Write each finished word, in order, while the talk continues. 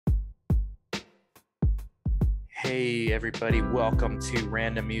Hey everybody, welcome to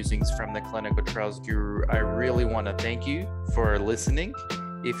Random Musings from the Clinical Trials Guru. I really want to thank you for listening.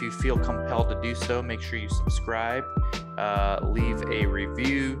 If you feel compelled to do so, make sure you subscribe, leave a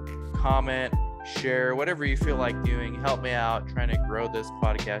review, comment, share, whatever you feel like doing. Help me out trying to grow this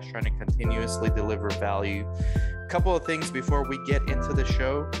podcast, trying to continuously deliver value. A couple of things before we get into the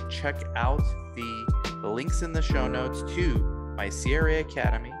show. Check out the links in the show notes to my CRA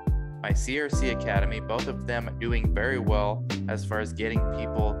Academy, my CRC Academy, both of them doing very well as far as getting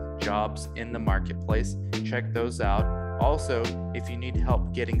people jobs in the marketplace. Check those out. Also, if you need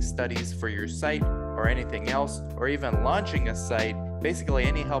help getting studies for your site or anything else, or even launching a site, basically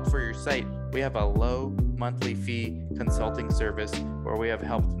any help for your site, we have a low monthly fee consulting service where we have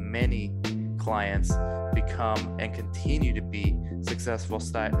helped many clients become and continue to be successful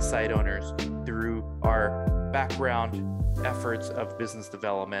site owners through our background efforts of business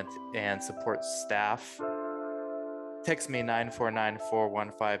development and support staff. Text me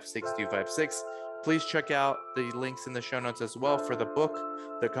 949-415-6256. Please check out the links in the show notes as well for the book,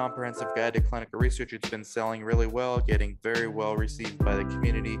 The Comprehensive Guide to Clinical Research. It's been selling really well, getting very well received by the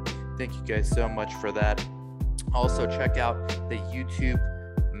community. Thank you guys so much for that. Also, check out the YouTube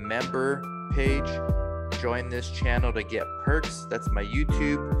member page. Join this channel to get perks. That's my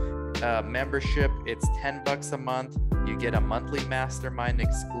YouTube membership. It's $10 a month. You get a monthly mastermind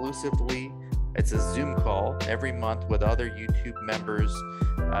exclusively. It's a Zoom call every month with other YouTube members.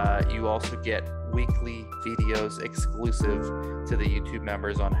 You also get weekly videos exclusive to the YouTube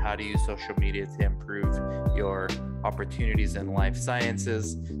members on how to use social media to improve your opportunities in life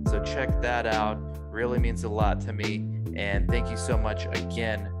sciences. So check that out. Really means a lot to me. And thank you so much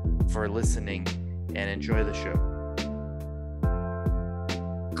again for listening, and enjoy the show.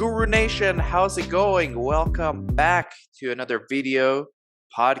 Guru Nation, how's it going? Welcome back to another video,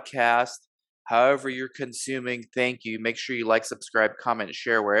 podcast, however you're consuming. Thank you. Make sure you like, subscribe, comment,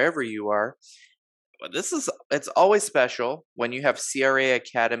 share wherever you are. It's always special when you have CRA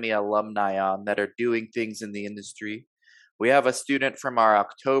Academy alumni on that are doing things in the industry. We have a student from our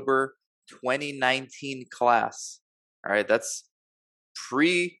October 2019 class. All right, that's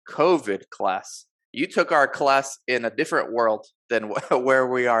pre-COVID class. You took our class in a different world than where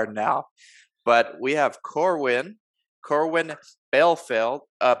we are now. But we have Corwin Belfield,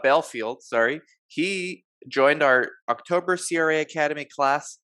 He joined our October CRA Academy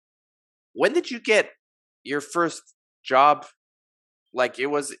class. When did you get your first job? Like, it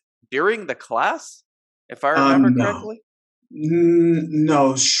was during the class, if I remember correctly?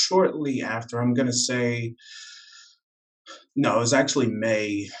 No, shortly after. I'm going to say, no, it was actually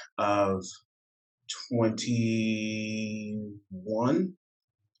May of 21.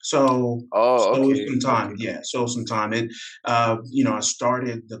 So Okay. some time. Yeah, so some time. I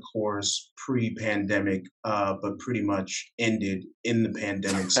started the course pre-pandemic, but pretty much ended in the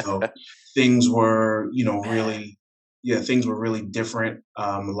pandemic. So things were, things were really different.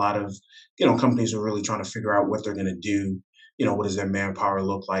 A lot of, companies are really trying to figure out what they're going to do. What does their manpower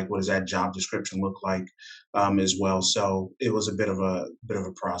look like? What does that job description look like, as well? So it was a bit of a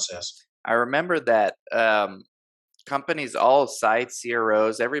process. I remember that companies, all sites,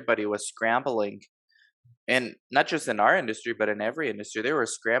 CROs, everybody was scrambling. And not just in our industry, but in every industry, they were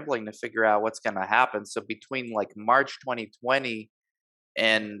scrambling to figure out what's going to happen. So between like March 2020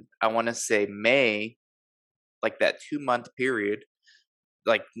 and I want to say May, like that 2-month period,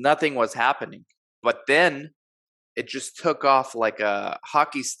 like nothing was happening. But then it just took off like a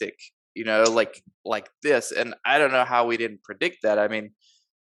hockey stick, like this. And I don't know how we didn't predict that. I mean,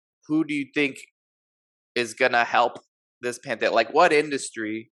 who do you think is going to help this pandemic? Like, what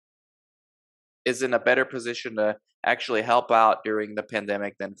industry is in a better position to actually help out during the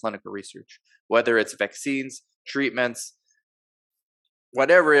pandemic than clinical research? Whether it's vaccines, treatments,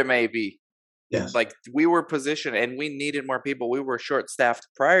 whatever it may be. Yes. Like, we were positioned and we needed more people. We were short-staffed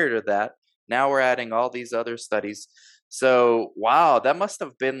prior to that. Now we're adding all these other studies. So, wow, that must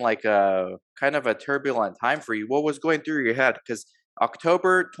have been like a kind of a turbulent time for you. What was going through your head? Because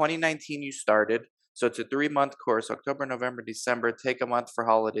October 2019 you started, so it's a 3-month course. October, November, December, take a month for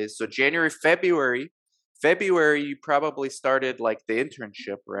holidays. So January, February you probably started like the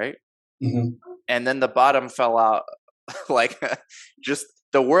internship, right? Mm-hmm. And then the bottom fell out. Like, just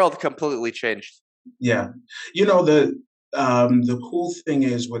the world completely changed. Yeah, the cool thing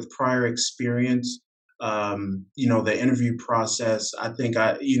is with prior experience, the interview process, I think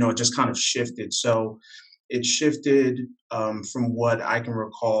it just kind of shifted. So it shifted from what I can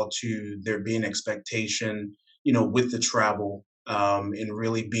recall to there being expectation, with the travel, and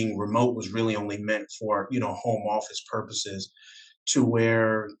really being remote was really only meant for, home office purposes. to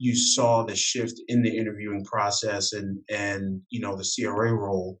where you saw the shift in the interviewing process and the CRA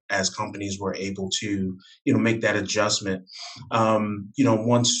role as companies were able to make that adjustment.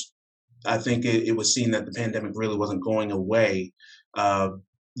 Once I think it was seen that the pandemic really wasn't going away. Uh,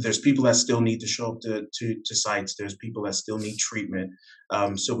 there's people that still need to show up to sites. There's people that still need treatment.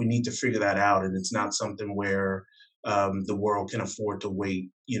 So we need to figure that out, and it's not something where the world can afford to wait.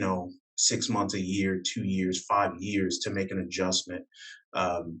 6 months, a year, 2 years, 5 years to make an adjustment.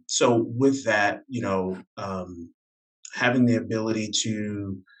 So with that, having the ability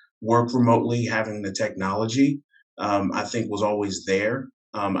to work remotely, having the technology, I think was always there.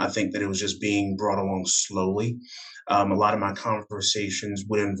 I think that it was just being brought along slowly. A lot of my conversations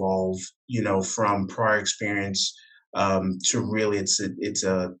would involve, from prior experience to really, it's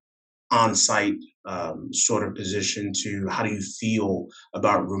a on-site sort of position to how do you feel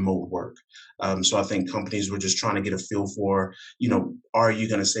about remote work. So I think companies were just trying to get a feel for, are you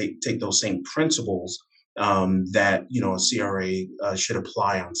going to say take those same principles that a CRA should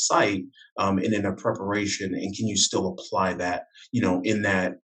apply on site and in a preparation, and can you still apply that, in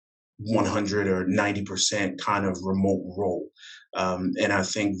that 100 or 90% kind of remote role. And I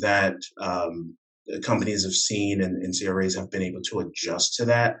think that companies have seen and CRAs have been able to adjust to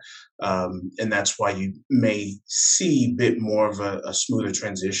that. And that's why you may see a bit more of a smoother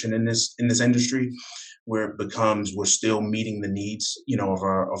transition in this industry, where it becomes we're still meeting the needs, of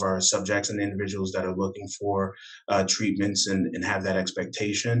our subjects and the individuals that are looking for treatments and have that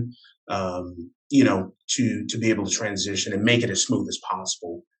expectation, to be able to transition and make it as smooth as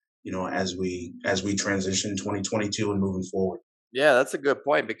possible, as we transition 2022 and moving forward. Yeah, that's a good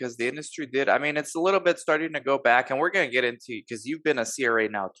point because the industry did. I mean, it's a little bit starting to go back, and we're going to get into because you've been a CRA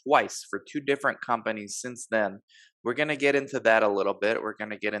now twice for two different companies since then. We're going to get into that a little bit. We're going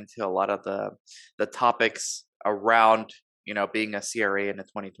to get into a lot of the topics around being a CRA in the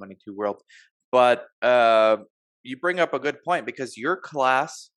 2022 world. But you bring up a good point because your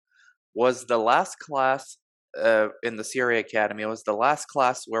class was the last class in the CRA Academy. It was the last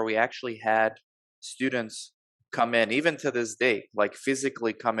class where we actually had students come in, even to this day, like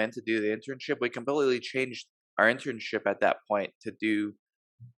physically come in to do the internship. We completely changed our internship at that point to do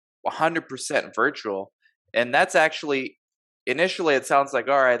 100% virtual. And that's actually, initially, it sounds like,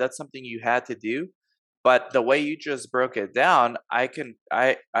 all right, that's something you had to do. But the way you just broke it down, I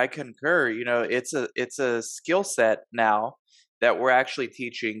concur. It's a skill set now that we're actually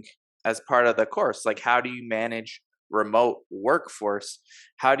teaching as part of the course. Like, how do you manage remote workforce?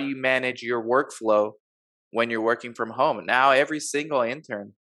 How do you manage your workflow when you're working from home? Now, every single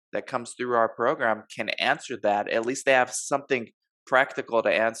intern that comes through our program can answer that. At least they have something practical to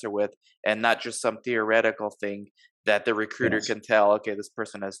answer with and not just some theoretical thing that the recruiter Yes. can tell, okay, this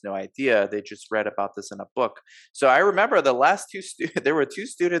person has no idea. They just read about this in a book. So I remember the last there were two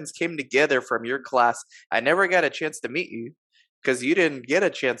students came together from your class. I never got a chance to meet you because you didn't get a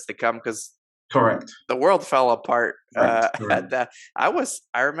chance to come because Correct. the world fell apart Correct. Correct. at that.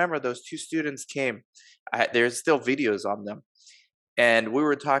 I remember those two students came. There's still videos on them, and we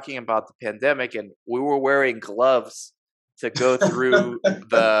were talking about the pandemic, and we were wearing gloves to go through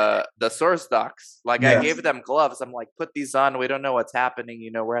the source docs. Like I Yes. gave them gloves. I'm like, put these on. We don't know what's happening.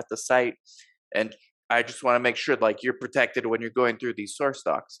 We're at the site, and I just want to make sure like you're protected when you're going through these source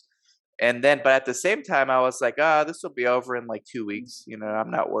docs. And then, but at the same time, I was like, this will be over in like 2 weeks. I'm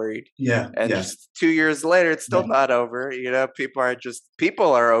not worried. Yeah. And Yeah. just 2 years later, it's still Yeah. not over.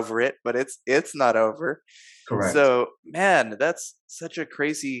 People are over it, but it's not over. Correct. So, man, that's such a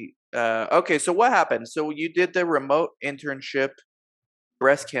crazy. Okay, so what happened? So you did the remote internship,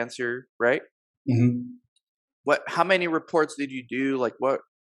 breast cancer, right? Hmm. What? How many reports did you do? Like, what?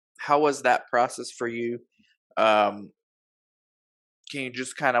 How was that process for you? Um, can you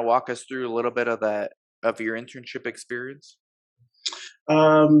just kind of walk us through a little bit of your internship experience?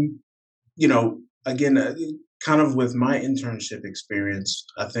 Um, again, kind of with my internship experience,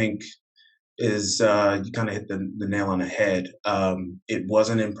 I think is you kind of hit the nail on the head. It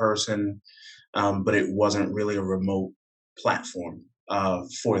wasn't in person, but it wasn't really a remote platform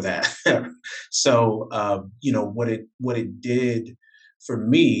for that. So what it did for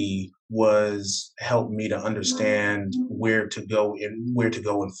me was help me to understand where to go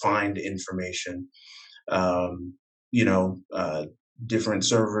and find information. Um, different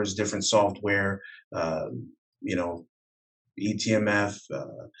servers, different software. Uh, you know, ETMF,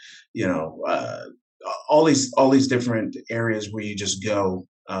 you know, uh, all these different areas where you just go,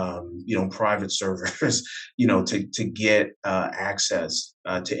 private servers, to get access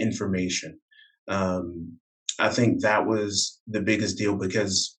to information. Um, I think that was the biggest deal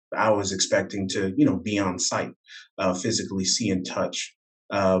because I was expecting to, be on site, physically see and touch.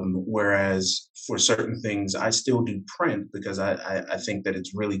 Whereas for certain things, I still do print because I think that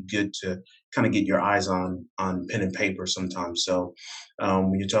it's really good to kind of get your eyes on pen and paper sometimes. So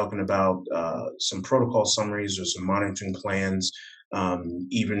when you're talking about some protocol summaries or some monitoring plans,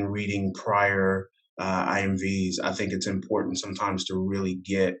 even reading prior IMVs, I think it's important sometimes to really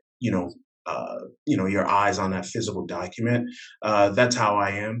get your eyes on that physical document. That's how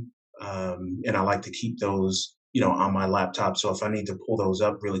I am, and I like to keep those on my laptop. So if I need to pull those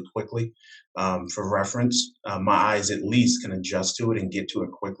up really quickly for reference, my eyes at least can adjust to it and get to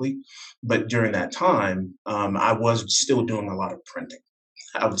it quickly. But during that time, I was still doing a lot of printing.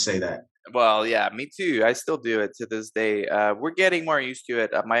 I would say that. Well, yeah, me too. I still do it to this day. We're getting more used to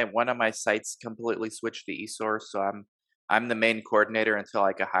it. My one of my sites completely switched to eSource, so I'm the main coordinator until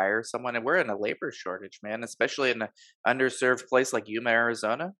I can hire someone. And we're in a labor shortage, man, especially in an underserved place like Yuma,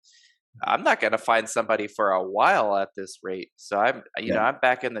 Arizona. I'm not going to find somebody for a while at this rate. So Yeah. I'm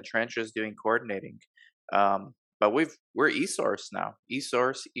back in the trenches doing coordinating. But we're eSource now,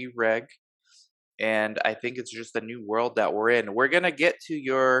 eSource, eReg, and I think it's just a new world that we're in. We're gonna get to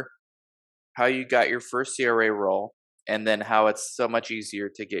your how you got your first CRA role, and then how it's so much easier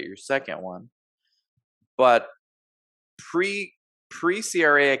to get your second one. But pre pre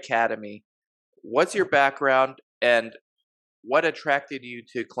CRA Academy, what's your background and what attracted you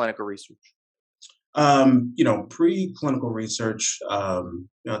to clinical research? Pre-clinical research, I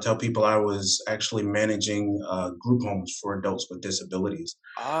tell people I was actually managing group homes for adults with disabilities.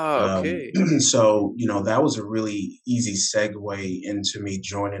 Oh, okay. So, that was a really easy segue into me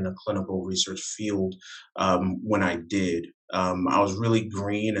joining a clinical research field when I did. I was really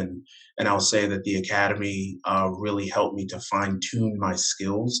green, and I'll say that the academy really helped me to fine tune my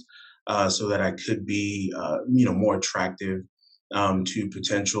skills so that I could be, more attractive to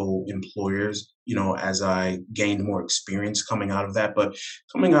potential employers, as I gained more experience coming out of that. But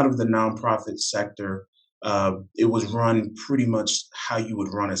coming out of the nonprofit sector, it was run pretty much how you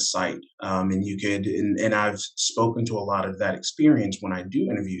would run a site. And I've spoken to a lot of that experience when I do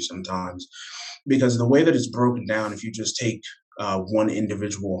interview sometimes, because the way that it's broken down, if you just take one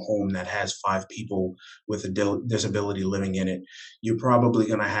individual home that has five people with a disability living in it, you're probably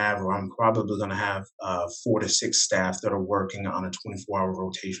going to have, or I'm probably going to have, 4 to 6 staff that are working on a 24-hour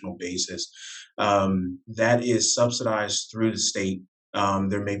rotational basis. That is subsidized through the state.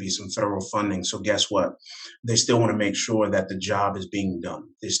 There may be some federal funding. So, guess what? They still want to make sure that the job is being done.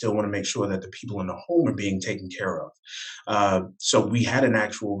 They still want to make sure that the people in the home are being taken care of. So, we had an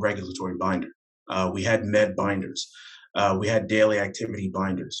actual regulatory binder. We had med binders. We had daily activity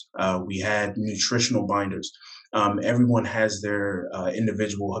binders. We had nutritional binders. Everyone has their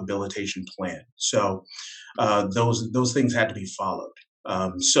individual habilitation plan. So those things had to be followed.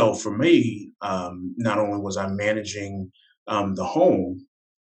 So for me, not only was I managing the home,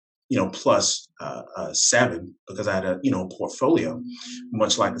 plus 7, because I had a portfolio,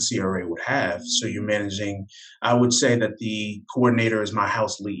 much like a CRA would have. So you're managing. I would say that the coordinator is my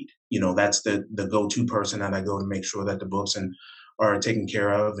house lead. That's the go-to person that I go to make sure that the books and are taken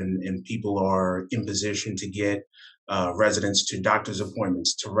care of, and people are in position to get residents to doctor's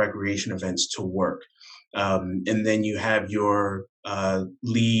appointments, to recreation events, to work. And then you have your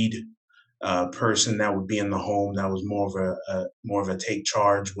lead person that would be in the home that was more of a take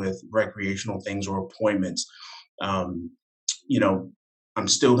charge with recreational things or appointments. Um, you know, I'm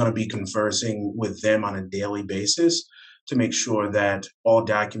still going to be conversing with them on a daily basis to make sure that all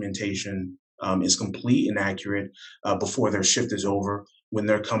documentation is complete and accurate before their shift is over. When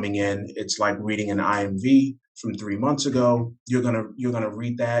they're coming in, it's like reading an IMV from 3 months ago. You're gonna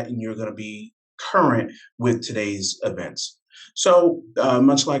read that, and you're gonna be current with today's events. So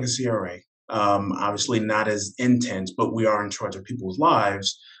much like a CRA, obviously not as intense, but we are in charge of people's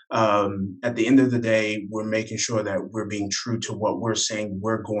lives. At the end of the day, we're making sure that we're being true to what we're saying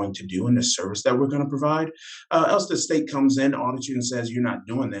we're going to do in the service that we're going to provide. Else the state comes in, audits you, and says, "You're not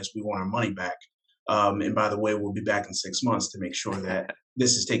doing this. We want our money back." And by the way, we'll be back in 6 months to make sure that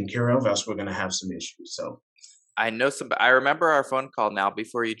this is taken care of, else we're going to have some issues. So, I know some. I remember our phone call now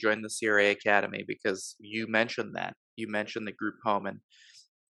before you joined the CRA Academy because you mentioned that. You mentioned the group home, and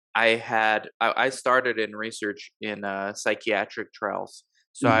I started in research in psychiatric trials,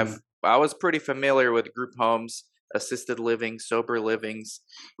 so mhm, I was pretty familiar with group homes, assisted living, sober livings,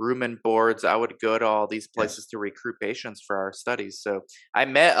 room and boards. I would go to all these yes, places to recruit patients for our studies. So I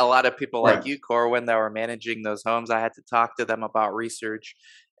met a lot of people like right. you, Corwin, that were managing those homes. I had to talk to them about research,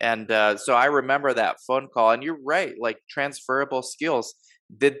 and so I remember that phone call. And you're right, like transferable skills.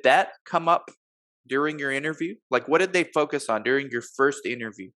 Did that come up during your interview? Like, what did they focus on during your first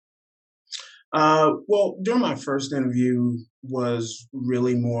interview? Well, during my first interview was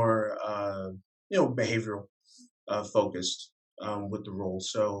really more, behavioral focused with the role.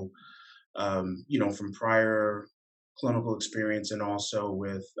 So, from prior clinical experience and also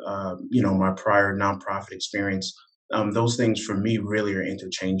with, my prior nonprofit experience, those things for me really are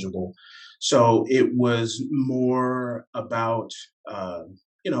interchangeable. So it was more about, uh,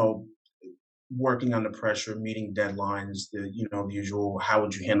 you know, working under pressure, meeting deadlines, the usual. How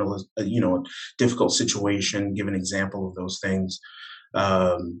would you handle a difficult situation? Give an example of those things.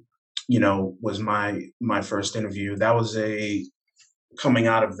 Um, was my first interview. That was a coming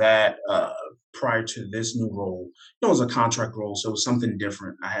out of that. Prior to this new role, it was a contract role, so it was something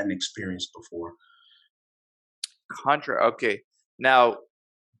different I hadn't experienced before. Contra. Okay. Now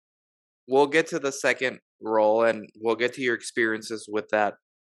we'll get to the second role, and we'll get to your experiences with that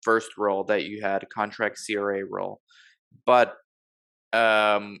first role that you had, contract CRA role. But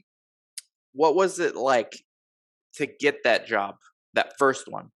um, what was it like to get that job, that first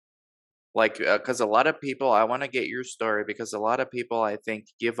one? Like, because a lot of people, I want to get your story because a lot of people, I think,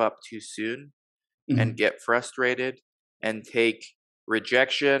 give up too soon and Mhm. get frustrated and take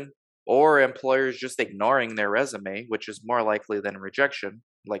rejection or employers just ignoring their resume, which is more likely than rejection,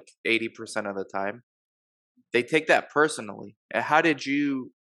 like 80% of the time. They take that personally. How did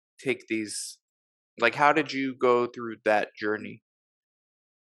you take these? Like, how did you go through that journey?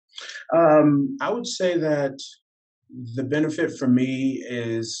 I would say that the benefit for me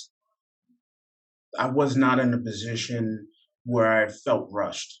is I was not in a position where I felt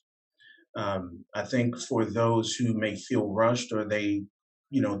rushed. I think for those who may feel rushed or they,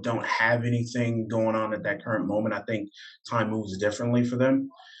 don't have anything going on at that current moment, I think time moves differently for them.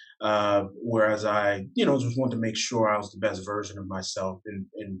 Whereas I, just wanted to make sure I was the best version of myself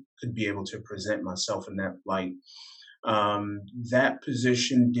and could be able to present myself in that light. Um, that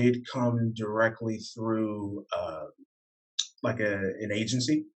position did come directly through like an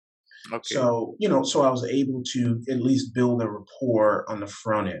agency. Okay. So I was able to at least build a rapport on the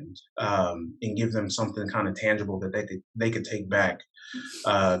front end, and give them something kind of tangible that they could take back,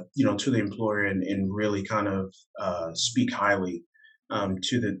 to the employer and really kind of speak highly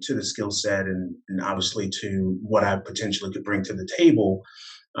to the skill set and obviously to what I potentially could bring to the table,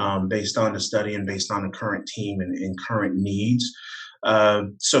 based on the study and based on the current team and current needs.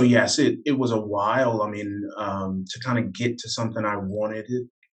 So yes, it was a while. I mean, to kind of get to something I wanted,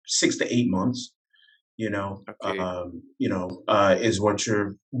 6 to 8 months. Okay. Is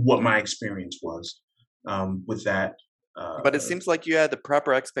what my experience was with that. But it Uh, seems like you had the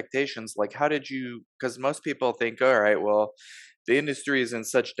proper expectations. Like, how did you? Because most people think, all right, well, the industry is in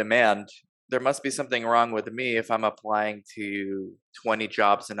such demand. There must be something wrong with me if I'm applying to 20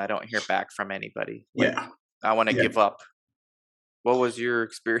 jobs and I don't hear back from anybody. Like, yeah, I want to yeah. give up. What was your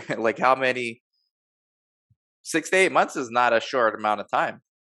experience? Like, how many? 6 to 8 months is not a short amount of time,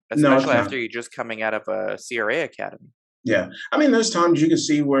 No, it's especially not. after you're just coming out of a CRA academy. Yeah, I mean, there's times you can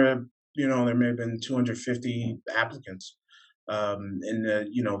see where there may have been 250 applicants, and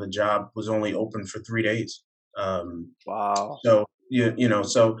the job was only open for 3 days. Um, Wow. so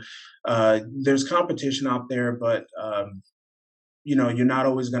there's competition out there, but you're not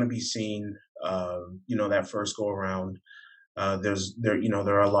always going to be seen. That first go around.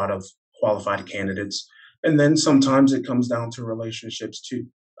 There are a lot of qualified candidates, and then sometimes it comes down to relationships too.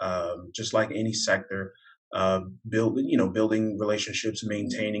 Just like any sector, building relationships,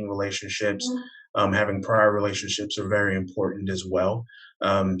 maintaining relationships, having prior relationships are very important as well.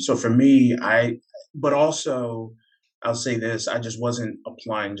 So for me, but also I'll say this: I just wasn't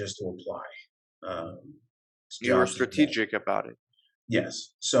applying just to apply. Um, You were Jobs as well. strategic about it. Yes.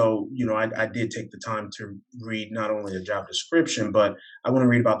 So, I did take the time to read not only the job description, but I want to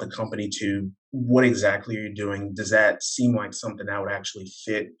read about the company too. What exactly are you doing? Does that seem like something that would actually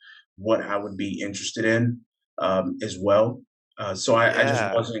fit what I would be interested in, as well? So I just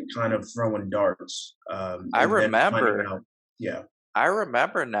Yeah. wasn't kind of throwing darts, I and then finding remember. out. Yeah. I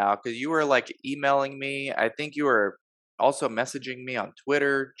remember now because you were like emailing me. I think you were also messaging me on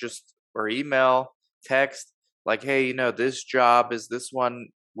Twitter, just or email, text, like, "Hey, this job is this one.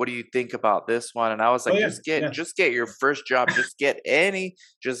 What do you think about this one?" And I was Oh like, yeah. "Just Yeah. get your first job. Just get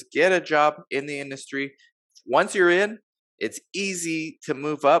a job in the industry. Once you're in, it's easy to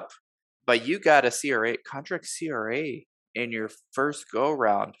move up. But you got a CRA contract CRA in your first go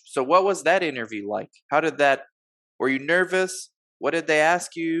round. So what was that interview like? How did that? Were you nervous? What did they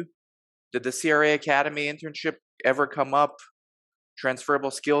ask you? Did the CRA Academy internship ever come up? Transferable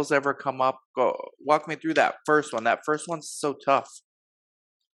skills ever come up? Go walk me through that first one. That first one's so tough.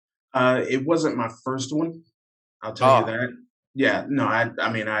 It wasn't my first one. I'll tell you Oh, that. Yeah, no,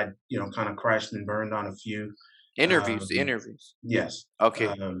 I mean, I, kind of crashed and burned on a few. Interviews, Um, interviews. yes. Okay.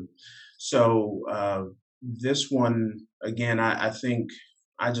 Um, so this one again, I think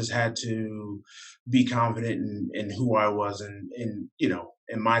I just had to be confident in who I was and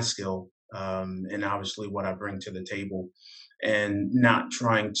in my skill, and obviously what I bring to the table, and not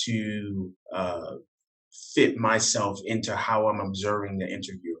trying to fit myself into how I'm observing the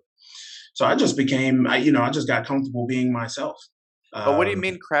interview. So I just became, I just got comfortable being myself. But what do you Um,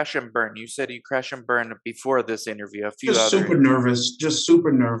 mean crash and burn? You said you crash and burn before this interview, a few just other super interviews. nervous, just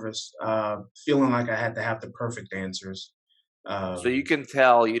super nervous, feeling like I had to have the perfect answers. So you Um, can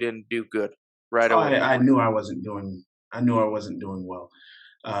tell you didn't do good right so away. I knew I knew I wasn't doing well.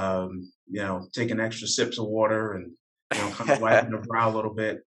 Taking extra sips of water and kind of wiping the brow a little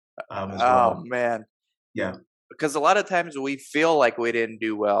bit as Oh well. man. Yeah, Because a lot of times we feel like we didn't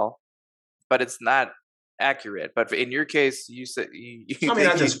do well, but it's not accurate. But in your case, you said you I mean, I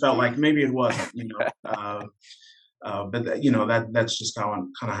think you just felt like maybe it wasn't. But that's just kind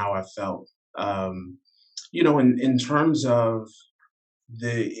of how I felt. Um, in terms of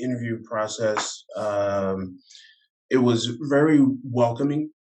the interview process, it was very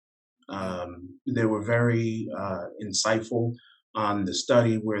welcoming. Mm, They were very insightful on the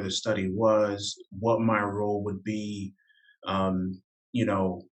study, where the study was, what my role would be,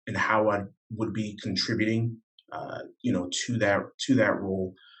 and how I would be contributing, to that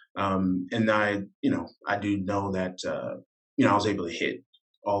role. And I do know that I was able to hit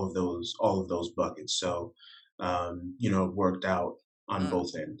all of those buckets. So, it worked out on mm.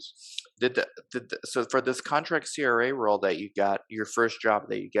 both ends. So for this contract CRA role that you got, your first job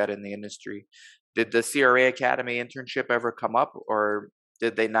that you get in the industry, did the CRA Academy internship ever come up, or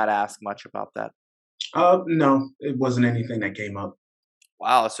did they not ask much about that? No, it wasn't anything that came up.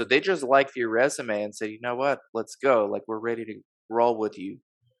 Wow, so they just liked your resume and said, "You know what? Let's go. Like we're ready to roll with you."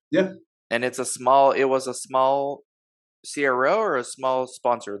 Yeah, And it was a small CRO or a small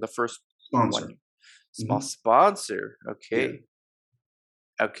sponsor, the first one. sponsor. Small Hmm. sponsor. Yeah, Okay.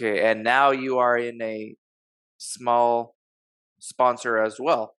 Okay. And now you are in a small sponsor as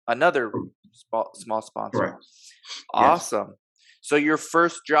well. Another small sponsor. correct. Yes. Awesome. So your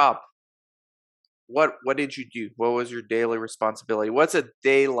first job, what did you do? What was your daily responsibility? What's a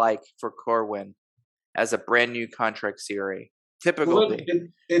day like for Corwin as a brand new contract CRA? Typical Well, it day. it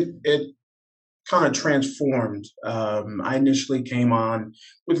it, it kind of transformed. I initially came on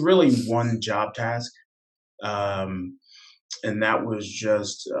with really one job task, um, and that was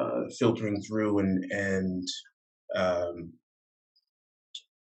just filtering through and um,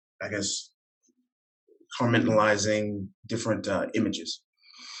 I guess compartmentalizing different images,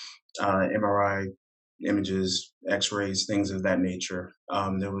 MRI images, X-rays, things of that nature.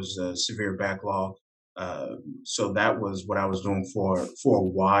 There was a severe backlog, so that was what I was doing for a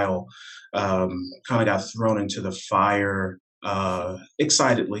while. Kind of got thrown into the fire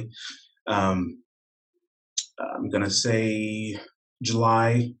excitedly. Um, I'm gonna say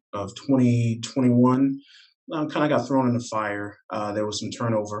July of 2021. Kind of got thrown in the fire. There was some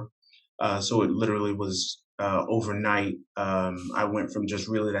turnover, so it literally was overnight. I went from just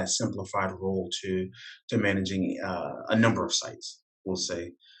really that simplified role to managing a number of sites. We'll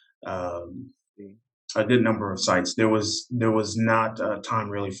say um, Mm. a good number of sites. There was not time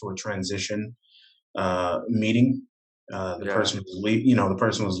really for a transition meeting. The Yeah. person was the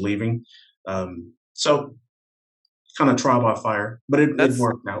person was leaving. So kind of trial by fire, but it That's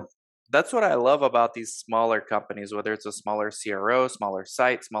worked out. that's what I love about these smaller companies, whether it's a smaller CRO, smaller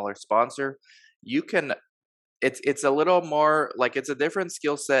site, smaller sponsor. You can it's a little more like it's a different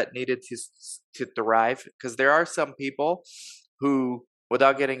skill set needed to thrive because there are some people who,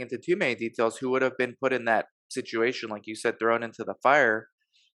 without getting into too many details, who would have been put in that situation, like you said, thrown into the fire,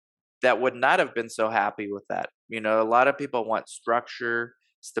 that would not have been so happy with that. You know, a lot of people want structure,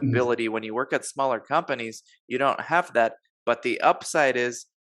 Mhm. stability. When you work at smaller companies, you don't have that. But the upside is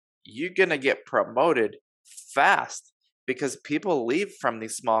you're going to get promoted fast because people leave from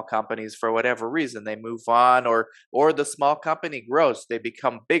these small companies for whatever reason. They move on or the small company grows, they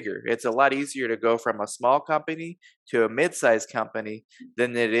become bigger. It's a lot easier to go from a small company to a mid-sized company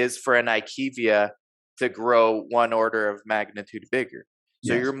than it is for an IKEVIA to grow one order of magnitude bigger.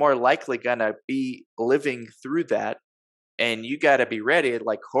 So you're Yes. more likely going to be living through that, and you got to be ready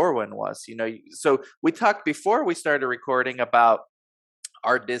like Corwin was. So we talked before we started recording about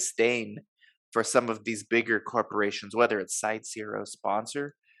our disdain for some of these bigger corporations, whether it's Site Zero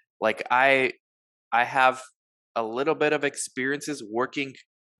sponsor. Like I have a little bit of experiences working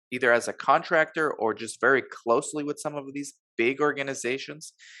either as a contractor or just very closely with some of these big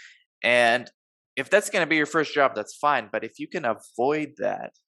organizations. And if that's going to be your first job, that's fine. But if you can avoid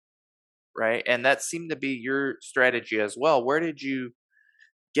that, right? And that seemed to be your strategy as well. Where did you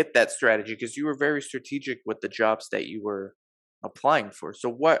get that strategy? Because you were very strategic with the jobs that you were applying for. So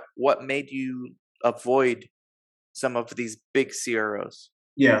what made you avoid some of these big CROs?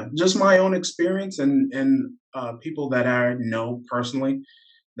 Yeah, just my own experience and people that I know personally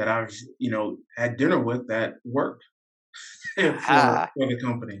that I've had dinner with that work Ha! for the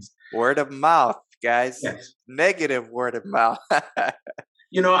companies. Word of mouth, guys. Yes. Negative word of mouth. I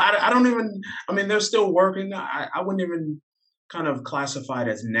don't even, I mean, they're still working. I wouldn't even kind of classify it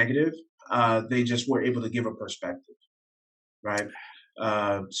as negative. They just were able to give a perspective, right?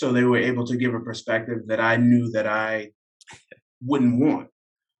 So they were able to give a perspective that I knew that I wouldn't want.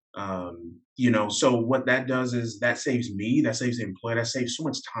 So what that does is that saves me, that saves the employer, that saves so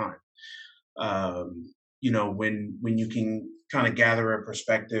much time. When you can kind of gather a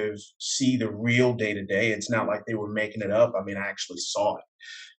perspective, see the real day to day. It's not like they were making it up. I mean, I actually saw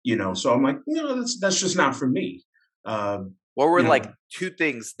it. So I'm like, that's just not for me. Um, What were you know, like two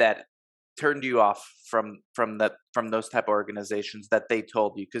things that turned you off from those type of organizations that they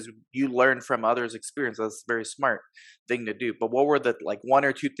told you? Because you learn from others' experience. That's a very smart thing to do. But what were the like one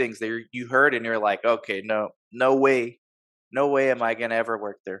or two things that you heard and you're like, okay, no, no way am I gonna ever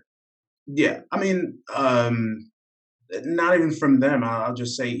work there. yeah. I mean, not even from them. I'll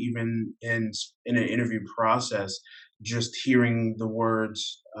just say even in an interview process, just hearing the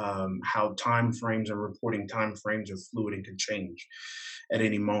words, how time frames and reporting time frames are fluid and can change at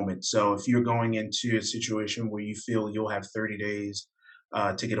any moment. So if you're going into a situation where you feel you'll have 30 days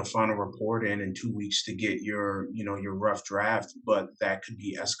to get a final report in and 2 weeks to get your rough draft, but that could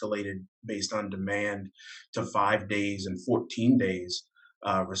be escalated based on demand to 5 days and 14 days,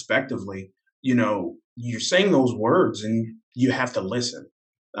 respectively. You're saying those words and you have to listen.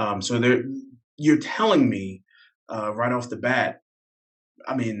 You're telling me right off the bat.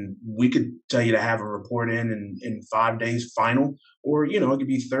 I mean, we could tell you to have a report in 5 days final, or it could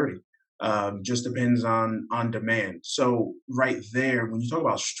be 30. Just depends on demand. So right there, when you talk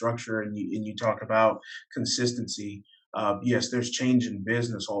about structure and you talk about consistency, yes, there's change in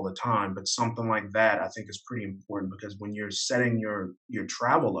business all the time, but something like that I think is pretty important because when you're setting your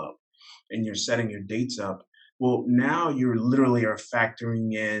travel up and you're setting your dates up, well, now you're literally are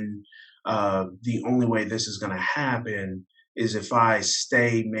factoring in the only way this is going to happen is if I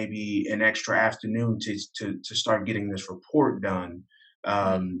stay maybe an extra afternoon to start getting this report done,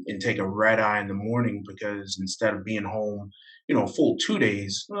 Mm. and take a red eye in the morning because instead of being home, full 2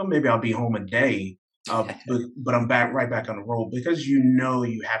 days, well, maybe I'll be home a day. But I'm back right back on the road because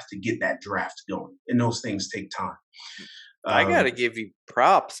you have to get that draft going, and those things take time. I Um, gotta give you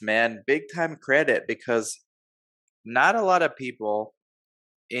props, man. Big time credit because not a lot of people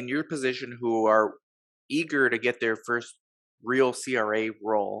in your position who are eager to get their first real CRA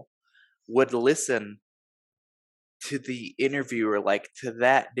role would listen to the interviewer like to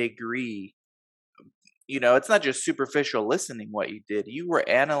that degree. It's not just superficial listening what you did. You were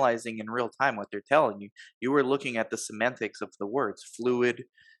analyzing in real time what they're telling you. You were looking at the semantics of the words, fluid.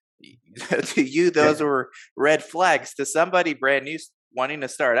 To you, yeah, those were red flags. To somebody brand new wanting to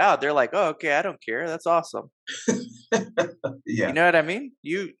start out, they're like, "Oh, okay, I don't care. That's awesome." You yeah, know what I mean?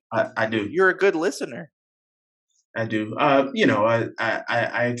 I do. You're a good listener. I do. I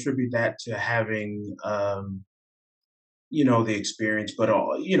attribute that to having, the experience, but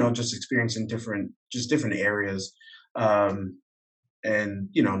all, just experience in different areas. Um, and,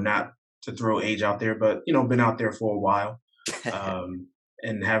 not to throw age out there, but, been out there for a while, um,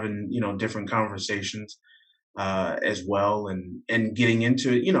 and having, different conversations, as well. And getting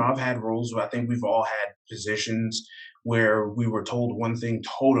into it, I've had roles where I think we've all had positions where we were told one thing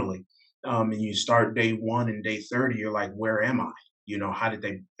totally. And you start day one and day 30, you're like, where am I? How did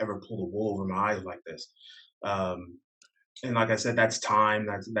they ever pull the wool over my eyes like this? Um, and like I said, that's time.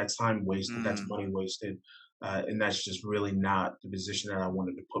 That's time wasted. That's Mm. money wasted. And that's just really not the position that I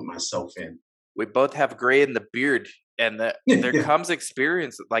wanted to put myself in. We both have gray in the beard, and there Yeah. comes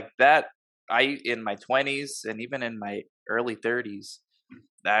experience like that. I in my 20s and even in my early 30s,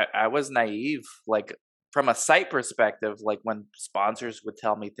 I was naive. Like from a site perspective, like when sponsors would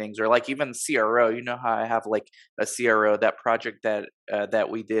tell me things, or like even CRO. You know how I have like a CRO, that project that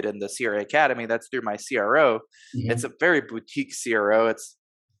we did in the CRA Academy. That's through my CRO. It's Mhm. a very boutique CRO. It's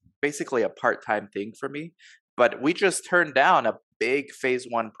basically a part-time thing for me. But we just turned down a big phase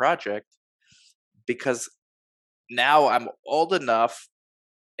one project because now I'm old enough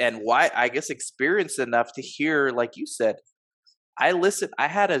and why I guess experienced enough to hear, like you said, I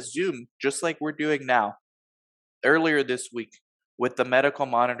had a Zoom just like we're doing now earlier this week with the medical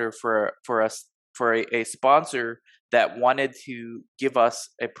monitor for us for a sponsor that wanted to give us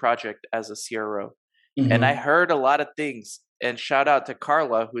a project as a CRO. And I Mhm. heard a lot of things. And shout out to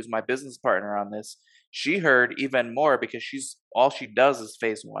Carla, who's my business partner on this. She heard even more because she's all she does is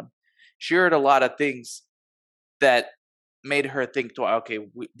phase one. She heard a lot of things that made her think, "Well, okay,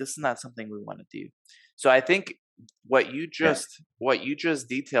 this is not something we want to do." So I think Yeah. what you just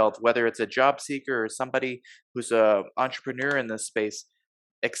detailed, whether it's a job seeker or somebody who's a entrepreneur in this space,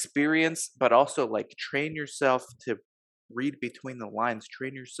 experience, but also like train yourself to read between the lines,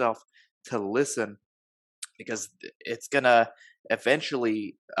 train yourself to listen because it's gonna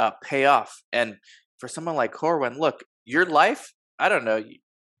eventually pay off. And for someone like Corwin, look, your life, I don't know,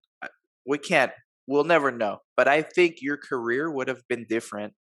 we can't, we'll never know. But I think your career would have been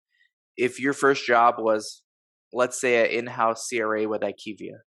different if your first job was, let's say, an in-house CRA with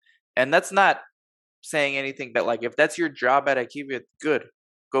IQVIA. And that's not saying anything, but like if that's your job at IQVIA, good,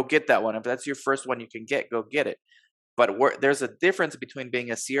 go get that one. If that's your first one you can get, go get it. But there's a difference between being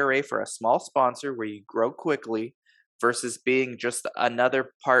a CRA for a small sponsor where you grow quickly versus being just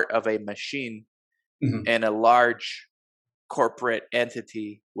another part of a machine Mhm. in a large corporate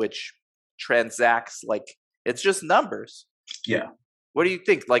entity which transacts like it's just numbers. Yeah. What do you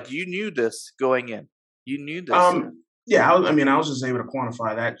think? Like you knew this going in. You knew this. Yeah, I mean, I was just able to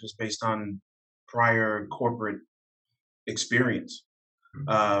quantify that just based on prior corporate experience,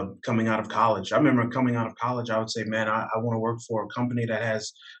 coming out of college. I remember coming out of college, I would say, man, I want to work for a company that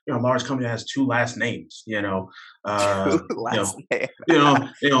has, a large company that has two last names, you Last know, name.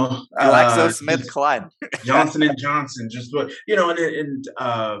 just GlaxoSmithKline. Johnson and Johnson, just what,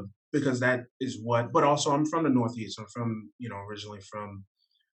 because that is what, but also I'm from the Northeast. I'm from, originally from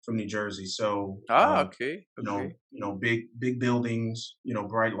New Jersey. So, Ah, okay, okay. big buildings,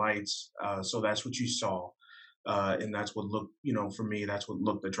 bright lights. So that's what you saw. And that's what looked, for me, that's what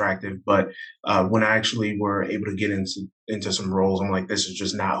looked attractive. But when I actually were able to get into some roles, I'm like, this is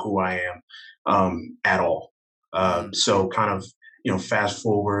just not who I am at all. Mm, So kind of, fast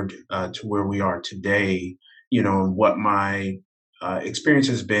forward to where we are today, and what my experience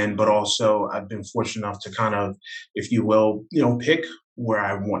has been, but also I've been fortunate enough to kind of, if you will, pick where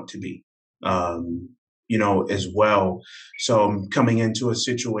I want to be, as well. So I'm coming into a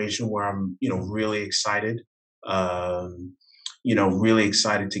situation where I'm, really excited, really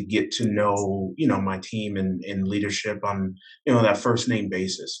excited to get to know, my team and leadership on, that first name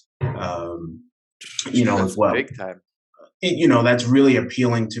basis, as that's well. big time. That's really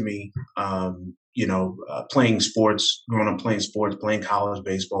appealing to me. Playing sports, growing up playing sports, playing college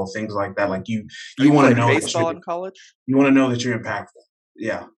baseball, things like that. Like Oh, you you want to played know that baseball in college? you want to know that you're impactful.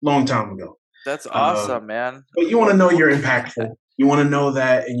 Yeah, long time ago. That's Um, awesome, man. but you want to know you're impactful. You want to know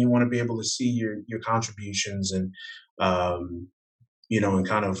that, and you want to be able to see your contributions um, and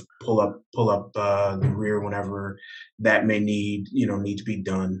kind of pull up the rear whenever that may need to be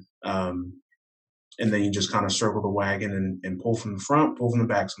done. And then you just kind of circle the wagon and pull from the front, pull from the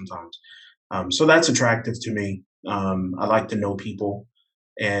back sometimes. So that's attractive to me. I like to know people,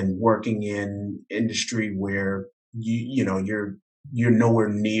 and working in industry where you're nowhere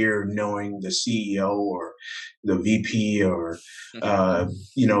near knowing the CEO or the VP or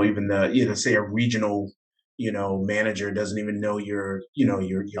even the say a regional manager doesn't even know your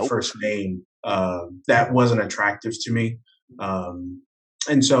Nope. first name. That wasn't attractive to me,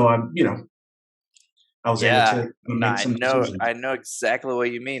 and so I was able Yeah, to no, make some decisions. I know exactly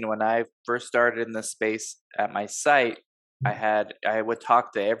what you mean. When I first started in this space at my site, I would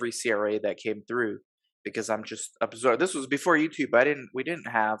talk to every CRA that came through because I'm just absorbed. This was before YouTube. We didn't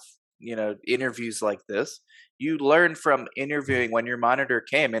have, interviews like this. You learn from interviewing when your monitor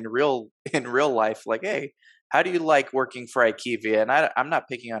came in real in real life, like, hey, how do you like working for IQVIA? And I'm not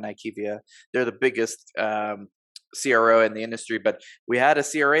picking on IQVIA. They're the biggest CRO in the industry, but we had a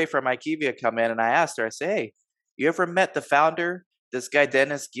CRA from IQVIA come in, and I asked her, I said, "Hey, you ever met the founder? This guy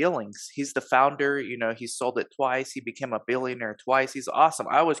Dennis Gillings. He's the founder. He sold it twice. He became a billionaire twice. He's awesome."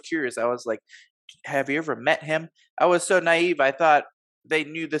 I was curious. I was like, "Have you ever met him?" I was so naive. I thought they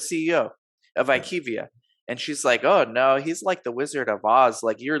knew the CEO of Yeah. IQVIA, and she's like, "Oh no, he's like the Wizard of Oz.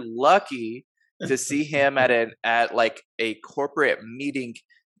 Like you're lucky to see him at like a corporate meeting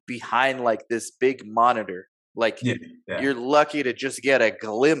behind like this big monitor." Like Yeah, yeah, you're lucky to just get a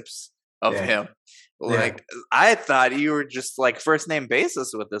glimpse of yeah, him. yeah, Like I thought you were just like first name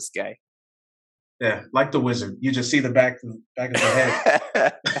basis with this guy. yeah. Like the wizard, you just see the back of the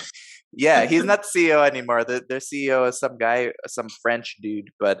head. Yeah, he's not the CEO anymore. Their CEO is some guy, some French dude,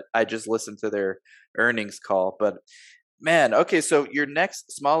 but I just listened to their earnings call. But man, okay, so your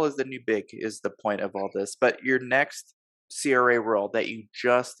next small is the new big is the point of all this. But your next CRA role that you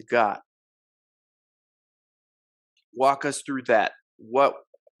just got, walk us through that. What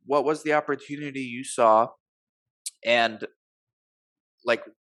was the opportunity you saw, and like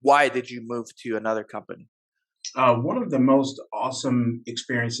why did you move to another company? One of the most awesome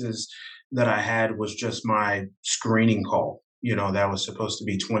experiences that I had was just my screening call. That was supposed to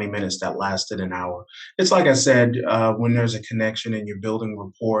be 20 minutes that lasted an hour. It's like I said, when there's a connection and you're building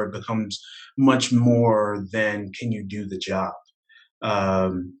rapport, it becomes much more than can you do the job.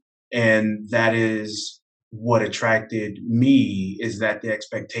 Um, and that is what attracted me, is that the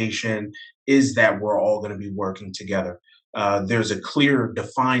expectation is that we're all going to be working together. There's a clear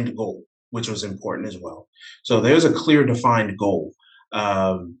defined goal, which was important as well. So there's a clear defined goal.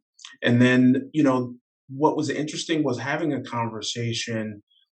 Um, and then, what was interesting was having a conversation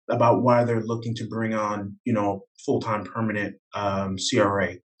about why they're looking to bring on, full-time permanent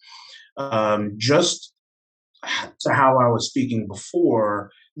CRA. Just to how I was speaking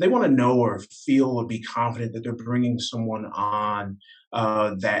before, they want to know or feel or be confident that they're bringing someone on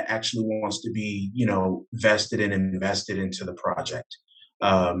that actually wants to be, vested and invested into the project.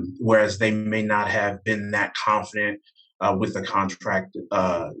 Whereas they may not have been that confident with the contract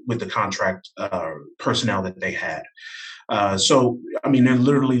personnel that they had. So, I mean, they're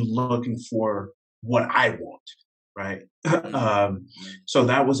literally looking for what I want, right? So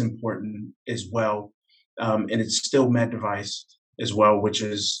that was important as well, and it's still med device as well, which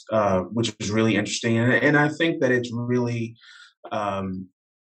is really interesting, and I think that um,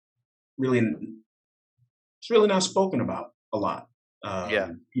 really it's really not spoken about a lot. Yeah,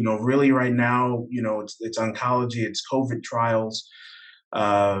 Really right now, it's oncology, it's COVID trials,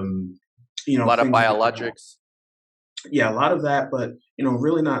 um, a lot of things like that. biologics. Yeah, a lot of that, but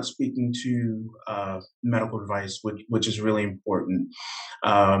really not speaking to medical device, which is really important.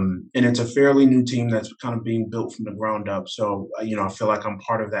 And it's a fairly new team that's kind of being built from the ground up. So I feel like I'm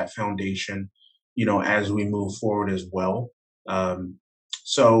part of that foundation, as we move forward as well. Um,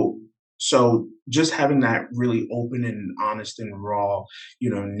 so so just having that really open and honest and raw,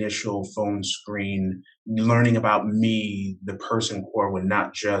 initial phone screen, learning about me, the person Corwin,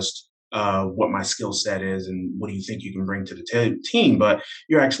 not just what my skill set is and what do you think you can bring to the team, but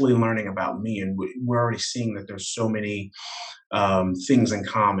you're actually learning about me, and we're already seeing that there's so many things in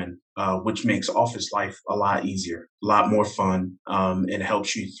common, which makes office life a lot easier, a lot more fun, and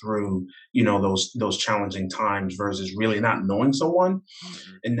helps you through, those challenging times versus really not knowing someone,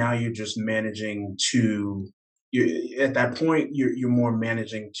 Mhm. and now you're just managing to. At that point, you're more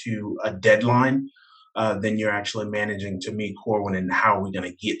managing to a deadline than you're actually managing to meet Corwin and how are we going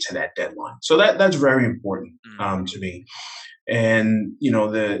to get to that deadline. So that's very important Mhm. to me. And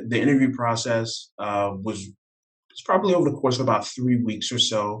the interview process was it's probably over the course of about 3 weeks or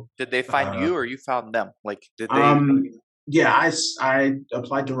so. Did they find Uh, you or you found them? Like, did they? um, yeah, I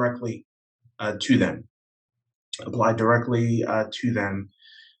applied directly to them. Applied directly to them,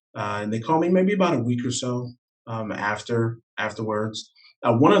 and they called me maybe about a week or so afterwards.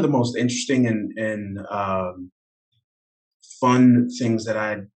 One of the most interesting and fun things that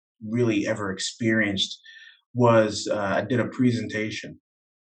I really ever experienced was I did a presentation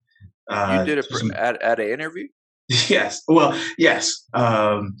You did it to some. at an interview? Yes, well, yes.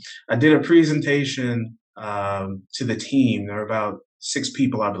 I did a presentation to the team. There were about 6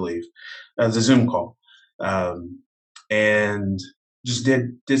 people, I believe. It was a Zoom call, um, and just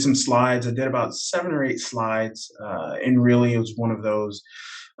did some slides. I did about 7 or 8 slides, and really it was one of those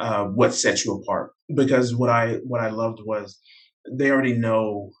what sets you apart, because what I loved was they already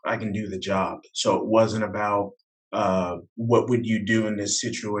know I can do the job. So it wasn't about what would you do in this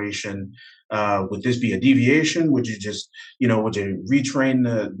situation. Would this be a deviation? Would you just, would you retrain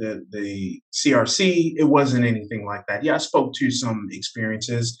the CRC? It wasn't anything like that. Yeah, I spoke to some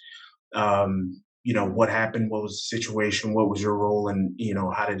experiences. What happened? What was the situation? What was your role? And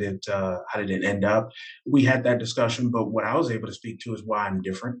how did it end up? We had that discussion, but what I was able to speak to is why I'm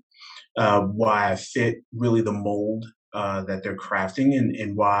different, why I fit really the mold that they're crafting,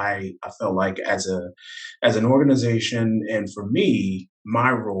 and why I felt like as an organization and for me,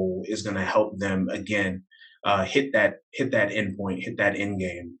 my role is going to help them again hit that end point, hit that end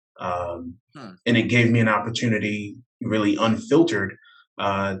game, Hmm. and it gave me an opportunity, really unfiltered,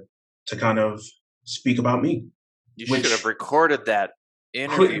 uh, to kind of speak about me, You should have which recorded that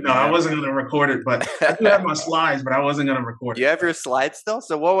interview, no, I man. wasn't going to record it, but I do have my slides, but I wasn't going to record You have it. your slides still?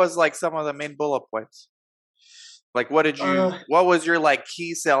 So what was like some of the main bullet points? Like Uh, what was your like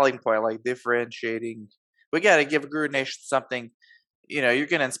key selling point, like differentiating? We gotta give Guru Nation something, you're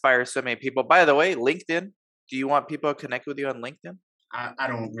gonna inspire so many people. By the way, LinkedIn, do you want people to connect with you on LinkedIn? I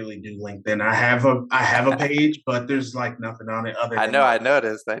don't really do LinkedIn. I have a page, but there's like nothing on it other I than know. my I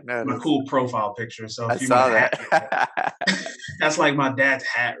noticed. I my noticed. cool profile picture. So I if you want saw to hat me, that. that's like my dad's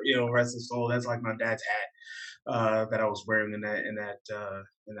hat. Rest his soul. That's like my dad's hat that I was wearing in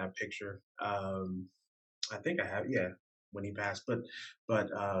that picture. I think I have, yeah, when he passed. But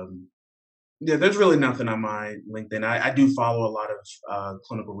yeah, there's really nothing on my LinkedIn. I do follow a lot of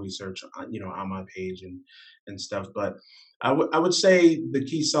clinical research, on my page and stuff. But I would say the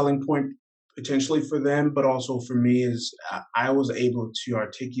key selling point potentially for them, but also for me, is I was able to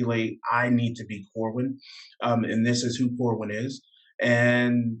articulate I need to be Corwin, and this is who Corwin is.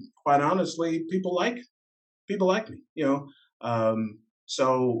 And quite honestly, people like me.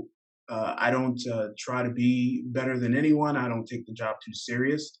 So I don't try to be better than anyone. I don't take the job too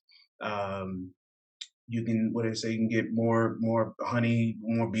serious. Um, you can, what do they say, you can get more honey,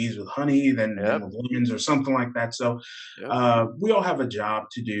 more bees with honey than Yep. with lemons or something like that. So Yep. we all have a job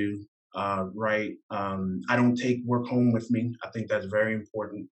to do, right? I don't take work home with me. I think that's very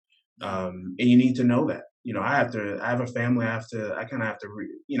important, Mm. and you need to know that. I have a family. I kind of have to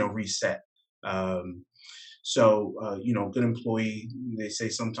reset. Um, good employee, they say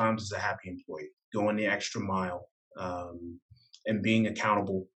sometimes is a happy employee. Going the extra mile, and being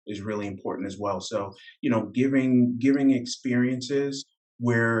accountable is really important as well. So, giving experiences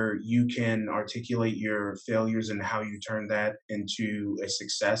where you can articulate your failures and how you turn that into a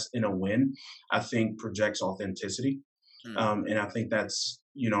success and a win, I think projects authenticity. Mm. And I think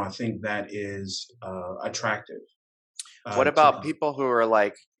that is attractive What to about people. people who are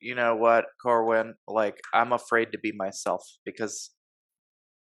like, you know what, Corwin? Like, I'm afraid to be myself because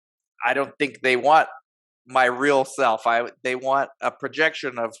I don't think they want my real self. They want a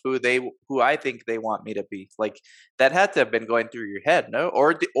projection of who I think they want me to be. Like that had to have been going through your head, no?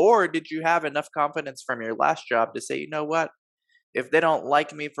 Or did you have enough confidence from your last job to say, you know what? If they don't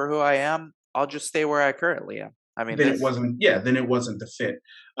like me for who I am, I'll just stay where I currently am. I mean, Then it this. wasn't, yeah, then it wasn't the fit.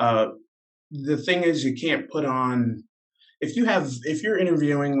 Uh, the thing is, you can't put on, if you're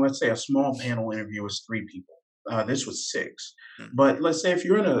interviewing, let's say a small panel interview was three people. This was six. Mm. But let's say if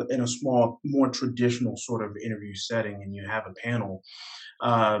you're in a small, more traditional sort of interview setting and you have a panel,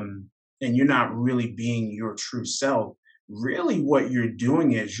 um, and you're not really being your true self, really what you're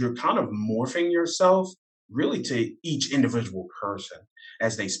doing is you're kind of morphing yourself really to each individual person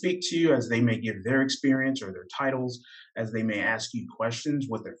as they speak to you, as they may give their experience or their titles, as they may ask you questions,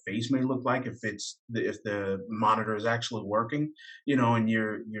 what their face may look like if the monitor is actually working, and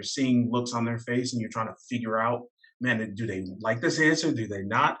you're seeing looks on their face and you're trying to figure out, man, do they like this answer? Do they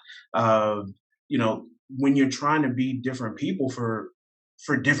not? Uh, you know, when you're trying to be different people for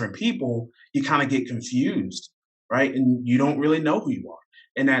different people, you kind of get confused, right? And you don't really know who you are.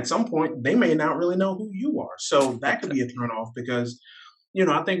 And at some point, they may not really know who you are. So that could be a turnoff because,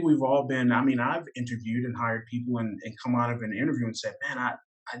 I think we've all been, I mean, I've interviewed and hired people and come out of an interview and said, man,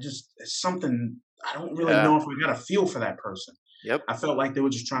 I just, it's something, I don't really Yeah. know if I got a feel for that person. Yep. I felt like they were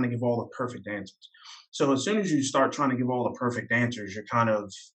just trying to give all the perfect answers. So as soon as you start trying to give all the perfect answers, you're kind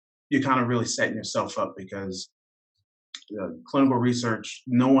of really setting yourself up because clinical research,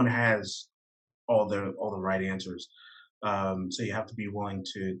 no one has all the right answers. So you have to be willing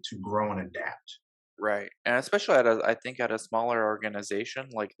to grow and adapt. Right. And especially I think at a smaller organization,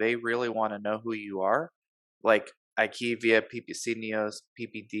 like they really want to know who you are. Like IQVIA, PPC Neos,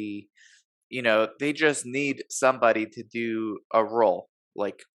 PPD, they just need somebody to do a role,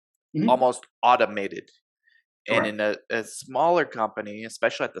 like Mhm. almost automated. And Correct. in a smaller company,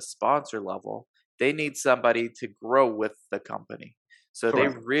 especially at the sponsor level, they need somebody to grow with the company. So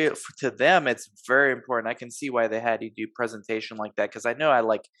Correct. to them, it's very important. I can see why they had you do presentation like that because I know I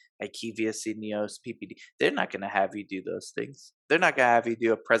like IQVIA, Neos, PPD. They're not going to have you do those things. They're not going to have you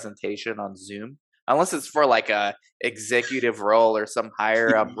do a presentation on Zoom unless it's for like a executive role or some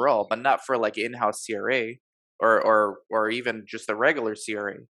higher up role, but not for like in-house CRA or even just a regular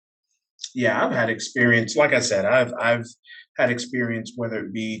CRA. Yeah, I've had experience. Like I said, I've had experience, whether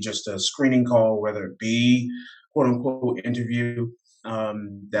it be just a screening call, whether it be quote unquote interview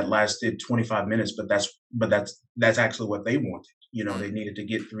that lasted 25 minutes, but that's actually what they wanted. Mm. They needed to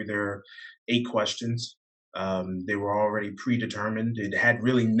get through their 8 questions. They were already predetermined. It had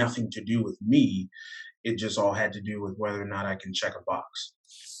really nothing to do with me. It just all had to do with whether or not I can check a box.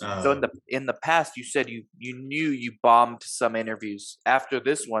 So Um, in the past, you said you knew you bombed some interviews. After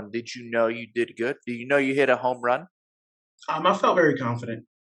this one, did you know you did good? Do you know you hit a home run? I felt very confident.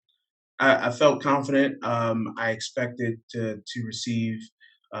 I felt confident. I expected to receive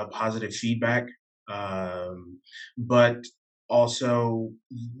positive feedback, um, but also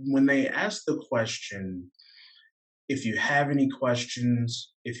when they asked the question, if you have any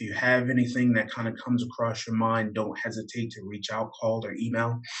questions, if you have anything that kind of comes across your mind, don't hesitate to reach out, call or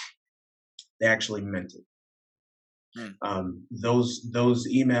email. They actually meant it. Mm. Those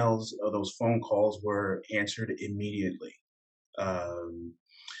emails or those phone calls were answered immediately, um,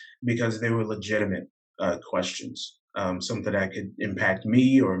 because they were legitimate questions, something that could impact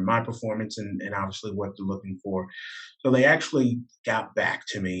me or my performance, and obviously what they're looking for. So they actually got back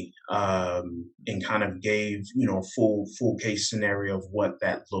to me, and kind of gave, full case scenario of what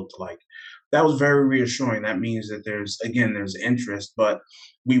that looked like. That was very reassuring. That means that there's interest, but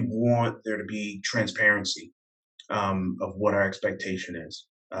we want there to be transparency, of what our expectation is.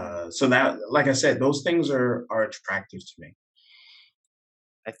 So that, like I said, those things are attractive to me.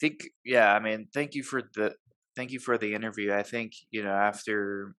 I think, yeah, I mean, thank you for the interview. I think,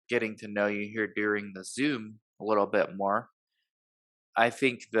 after getting to know you here during the Zoom a little bit more, I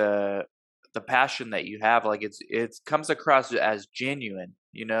think the passion that you have, like it comes across as genuine,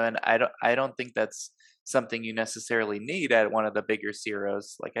 and I don't think that's something you necessarily need at one of the bigger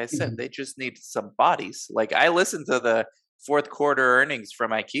CROs. Like I said, Mhm. they just need some bodies. Like I listened to the fourth quarter earnings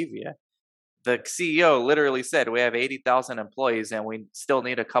from IQVIA. The CEO literally said we have 80,000 employees and we still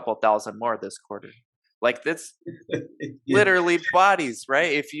need a couple thousand more this quarter. Like that's Yeah. literally bodies,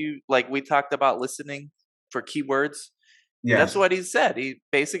 right? If you like we talked about listening for keywords, that's Yes. what he said. He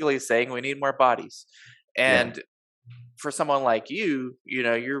basically is saying we need more bodies. Yeah. And for someone like you,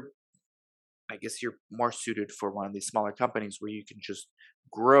 I guess you're more suited for one of these smaller companies where you can just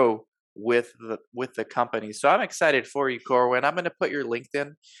grow with the company. So I'm excited for you, Corwin. I'm going to put your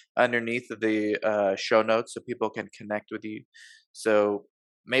LinkedIn underneath the show notes so people can connect with you. So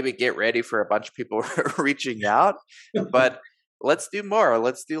maybe get ready for a bunch of people reaching out, but let's do more.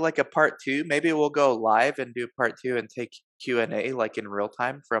 Let's do like a part two. Maybe we'll go live and do part two and take Q&A like in real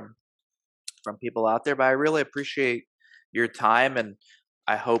time from people out there. But I really appreciate your time, and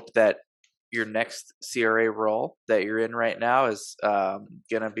I hope that your next CRA role that you're in right now is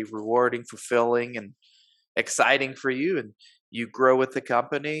going to be rewarding, fulfilling, and exciting for you, and you grow with the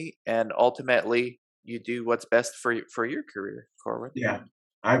company, and ultimately you do what's best for your career, Corwin. Yeah.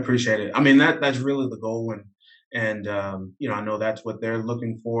 I appreciate it. I mean, that's really the goal, and I know that's what they're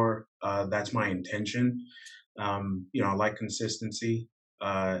looking for. That's my intention. I like consistency,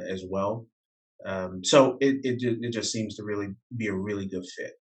 as well. So it just seems to really be a really good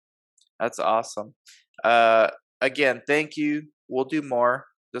fit. That's awesome. Uh, Again, thank you. We'll do more.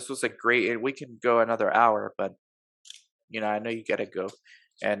 This was a great, and we can go another hour, but I know you gotta go.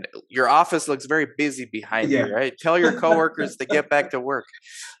 And your office looks very busy behind you, Yeah. right? Tell your coworkers to get back to work.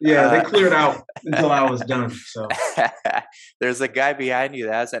 Yeah, they Uh, cleared out until I was done. So there's a guy behind you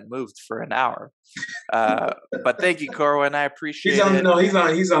that hasn't moved for an hour. Uh, but thank you, Corwin. I he's appreciate on it. no,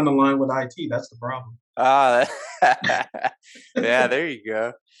 he's on the line with IT. That's the problem. Uh, yeah, there you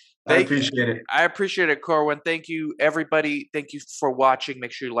go. I Thank appreciate it. I appreciate it, Corwin. Thank you, everybody. Thank you for watching.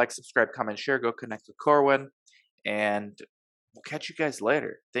 Make sure you like, subscribe, comment, share. Go connect with Corwin, and we'll catch you guys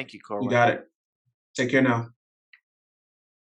later. Thank you, You Corwin. got it. Take care now.